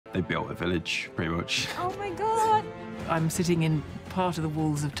They built a village, pretty much. Oh my God! I'm sitting in part of the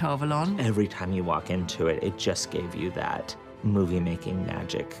walls of Tarvalon. Every time you walk into it, it just gave you that movie-making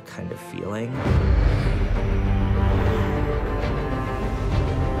magic kind of feeling.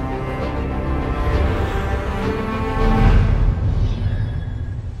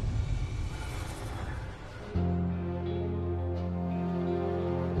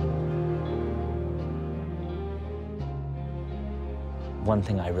 One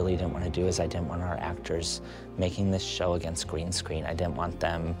thing I really didn't want to do is I didn't want our actors making this show against green screen. I didn't want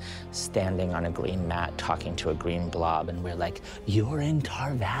them standing on a green mat talking to a green blob and we're like, you're in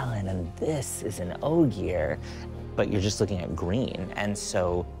Tarvalon and this is an Ogier, but you're just looking at green. And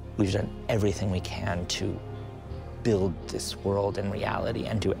so we've done everything we can to build this world in reality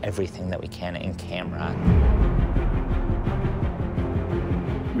and do everything that we can in camera.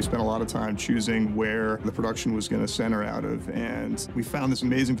 We spent a lot of time choosing where the production was going to center out of, and we found this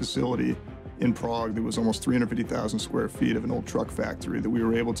amazing facility in Prague that was almost 350,000 square feet of an old truck factory that we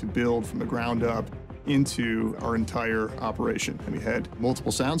were able to build from the ground up into our entire operation. And we had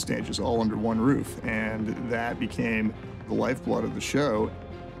multiple sound stages all under one roof, and that became the lifeblood of the show.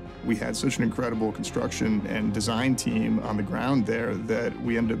 We had such an incredible construction and design team on the ground there that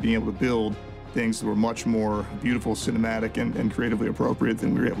we ended up being able to build things that were much more beautiful, cinematic, and creatively appropriate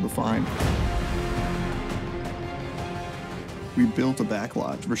than we were able to find. We built a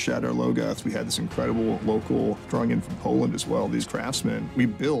backlot for Shadow Logoth. We had this incredible local, drawing in from Poland as well, these craftsmen. We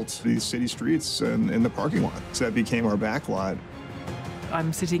built these city streets in the parking lot, so that became our backlot.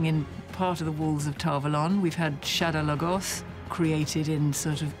 I'm sitting in part of the walls of Tarvalon. We've had Shadow Logoth created in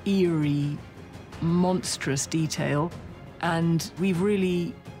sort of eerie, monstrous detail, and we've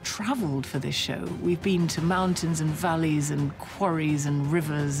really traveled for this show. We've been to mountains and valleys and quarries and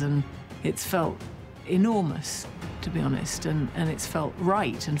rivers, and it's felt enormous, to be honest, and it's felt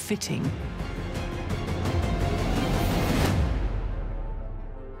right and fitting.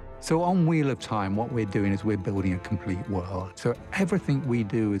 So on Wheel of Time, what we're doing is we're building a complete world. So everything we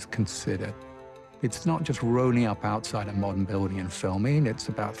do is considered. It's not just rolling up outside a modern building and filming. It's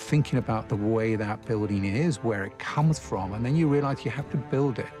about thinking about the way that building is, where it comes from, and then you realize you have to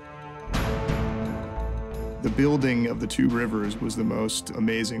build it. The building of the two rivers was the most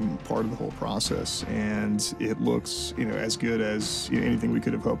amazing part of the whole process, and it looks, as good as anything we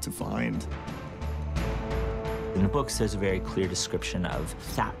could have hoped to find. In the books, there's a very clear description of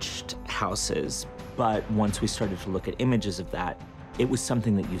thatched houses, but once we started to look at images of that, it was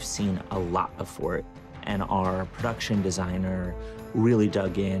something that you've seen a lot before, and our production designer really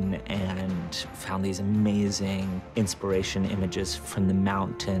dug in and found these amazing inspiration images from the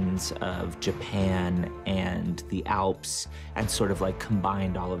mountains of Japan and the Alps, and sort of like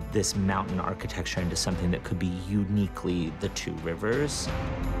combined all of this mountain architecture into something that could be uniquely the two rivers.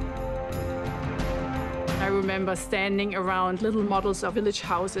 I remember standing around little models of village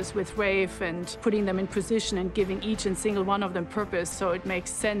houses with Rafe and putting them in position and giving each and single one of them purpose so it makes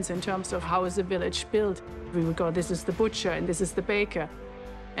sense in terms of how is a village built. We would go, this is the butcher and this is the baker.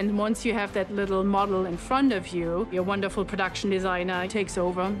 And once you have that little model in front of you, your wonderful production designer takes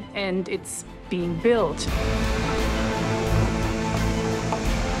over and it's being built.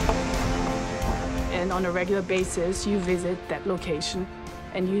 And on a regular basis, you visit that location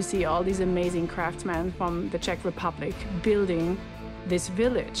and you see all these amazing craftsmen from the Czech Republic building this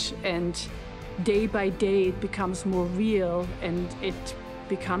village. And day by day, it becomes more real and it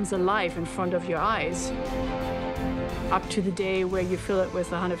becomes alive in front of your eyes. Up to the day where you fill it with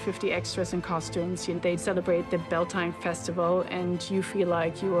 150 extras and costumes. They celebrate the Beltane Festival and you feel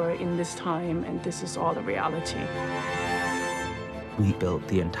like you are in this time and this is all a reality. We built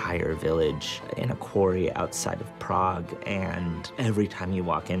the entire village in a quarry outside of Prague, and every time you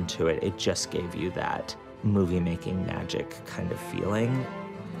walk into it, it just gave you that movie-making magic kind of feeling.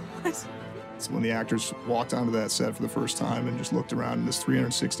 So when the actors walked onto that set for the first time and just looked around in this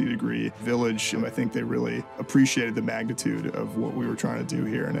 360-degree village, I think they really appreciated the magnitude of what we were trying to do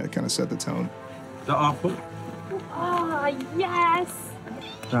here, and it kind of set the tone. Oh, yes!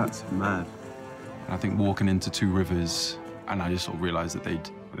 That's mad. I think walking into two rivers, and I just sort of realized that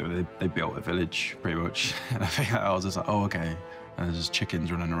they built a village, pretty much. And I think I was just like, oh, okay. And there's just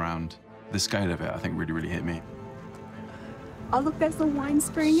chickens running around. The scale of it, I think, really, really hit me. Oh, look, there's the wine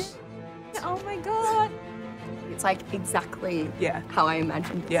spring. Oh, my God. It's like exactly how I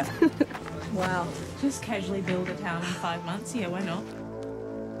imagined it. Yeah. Wow. Just casually build a town in 5 months. Yeah, why not?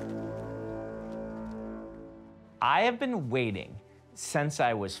 I have been waiting since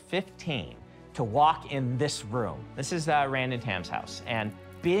I was 15 to walk in this room. This is Rand and Tam's house. And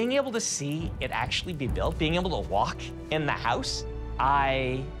being able to see it actually be built, being able to walk in the house,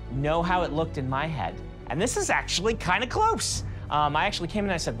 I know how it looked in my head. And this is actually kind of close. I actually came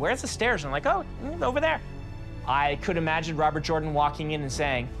in and I said, where's the stairs? And I'm like, oh, over there. I could imagine Robert Jordan walking in and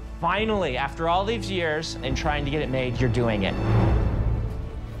saying, finally, after all these years and trying to get it made, you're doing it.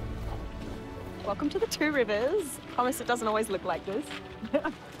 Welcome to the Two Rivers. Promise it doesn't always look like this.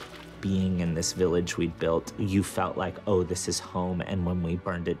 Being in this village we'd built, you felt like, oh, this is home. And when we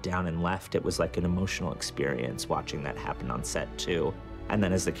burned it down and left, it was like an emotional experience watching that happen on set too. And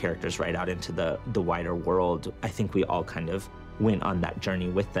then as the characters ride out into the wider world, I think we all kind of went on that journey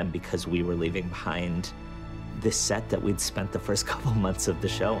with them because we were leaving behind this set that we'd spent the first couple months of the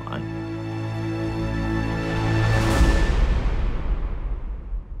show on.